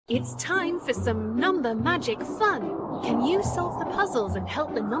It's time for some number magic fun. Can you solve the puzzles and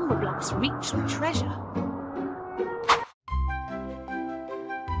help the number blocks reach the treasure?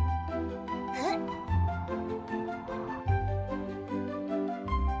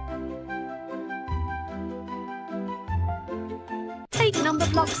 Take number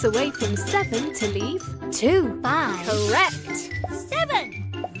blocks away from 7 to leave 2. 5. Correct.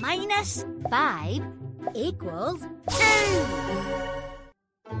 7 minus 5 equals 2.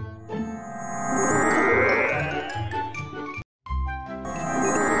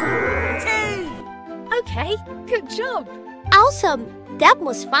 Okay, good job. Awesome! That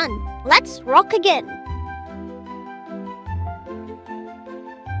was fun. Let's rock again.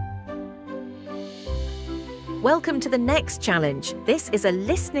 Welcome to the next challenge. This is a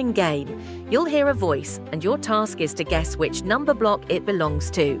listening game. You'll hear a voice, and your task is to guess which number block it belongs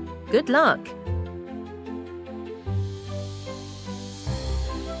to. Good luck!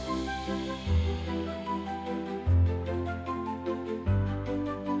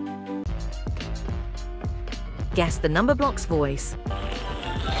 Guess the number block's voice.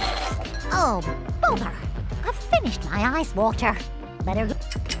 Oh, bother! I've finished my ice water. Better go.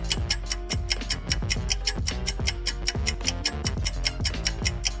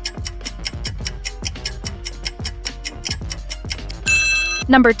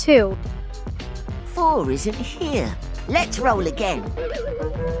 Number 2. 4 isn't here. Let's roll again.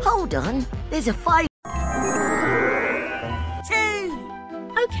 Hold on, there's a 5.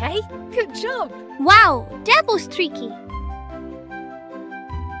 2. Okay, good job. Wow, that was tricky.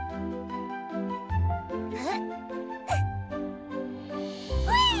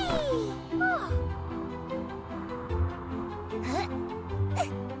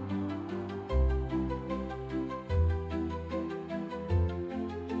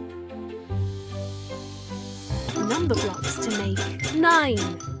 Number blocks to make 9.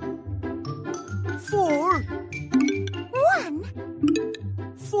 4. 1.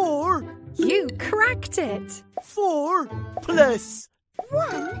 4. You cracked it. 4 plus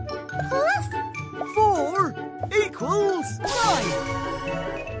 1 plus 4 equals 9.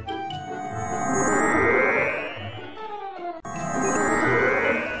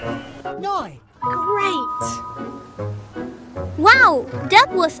 Great. Wow, that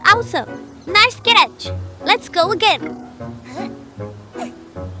was awesome. Nice catch. Let's go again.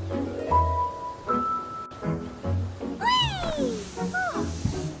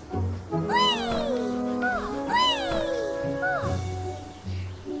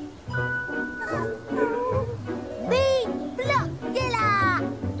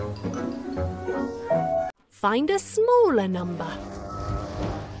 Find a smaller number.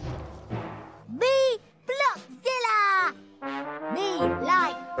 Me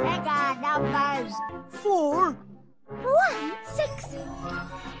like bigger numbers. 4. 1, 6.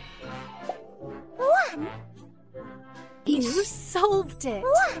 1. You solved it.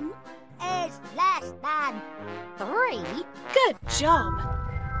 1 is less than 3. Good job.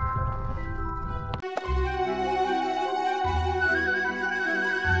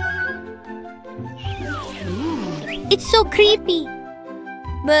 It's so creepy.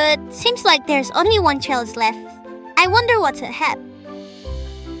 But seems like there's only one challenge left. I wonder what's ahead.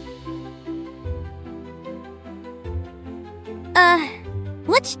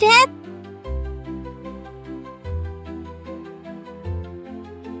 What's that?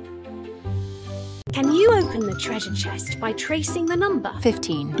 Can you open the treasure chest by tracing the number?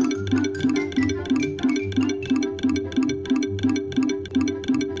 15.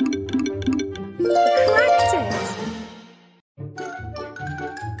 Cracked it.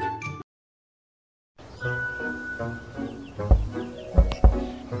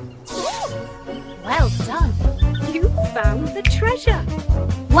 Well done. You found the treasure.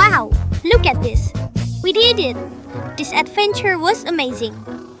 Wow, look at this. We did it. This adventure was amazing.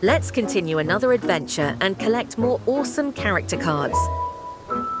 Let's continue another adventure and collect more awesome character cards.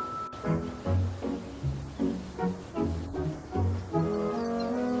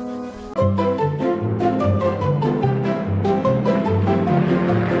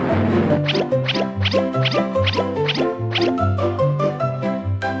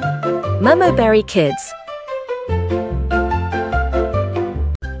 Momoberry Kids.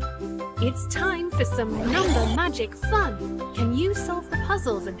 It's time for some number magic fun. Can you solve the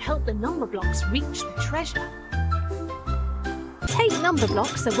puzzles and help the number blocks reach the treasure? Take number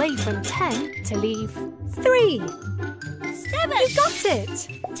blocks away from 10 to leave 3. 7. You got it.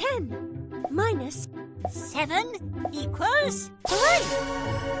 10 minus 7 equals 3.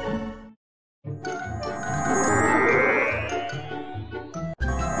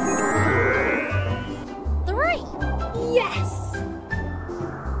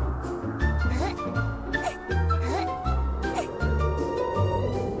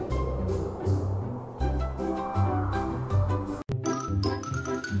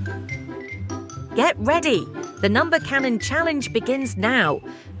 Get ready! The Number Cannon Challenge begins now.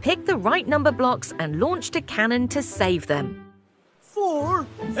 Pick the right number blocks and launch to cannon to save them. 4,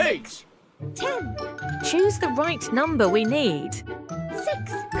 8, 10, Choose the right number we need. 6.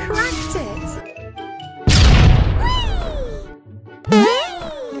 Cracked it!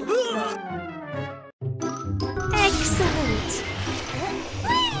 Excellent!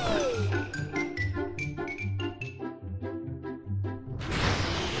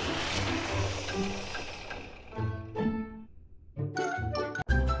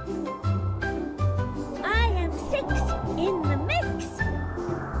 I am 6 in the mix.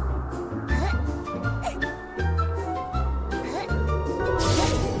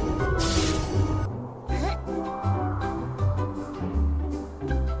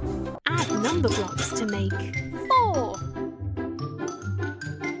 Add number blocks to make 4.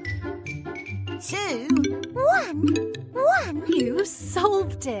 2, 1. You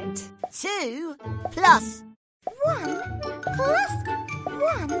solved it! 2 plus 1 plus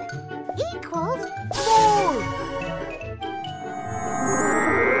 1 equals 4.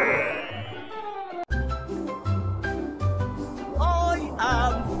 I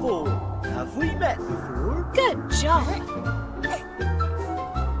am 4. Have we met before? Good job!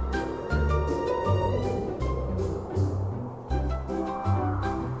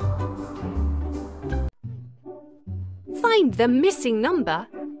 Find the missing number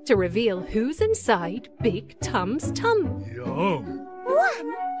to reveal who's inside Big Tum's tum. Yum.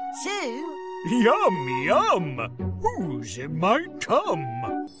 1. 2, Yum, yum. Who's in my tum?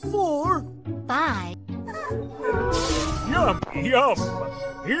 4, 5. Yum, yum.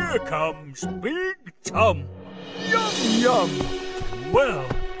 Here comes Big Tum. Yum, yum. Well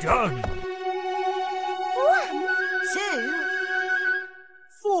done. 1, 2,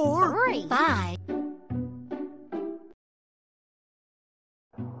 4, 3. 5.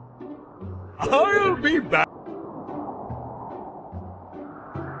 I'll be back.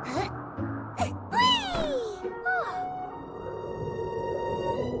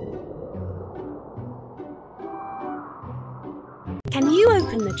 Can you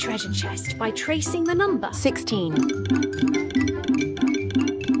open the treasure chest by tracing the number? 16.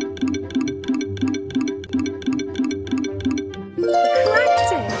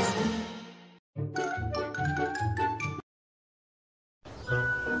 Cracked it!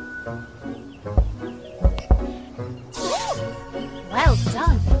 Well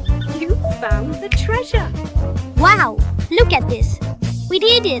done! You found the treasure! Wow, look at this. We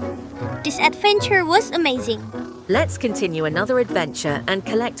did it. This adventure was amazing. Let's continue another adventure and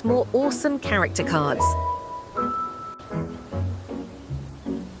collect more awesome character cards.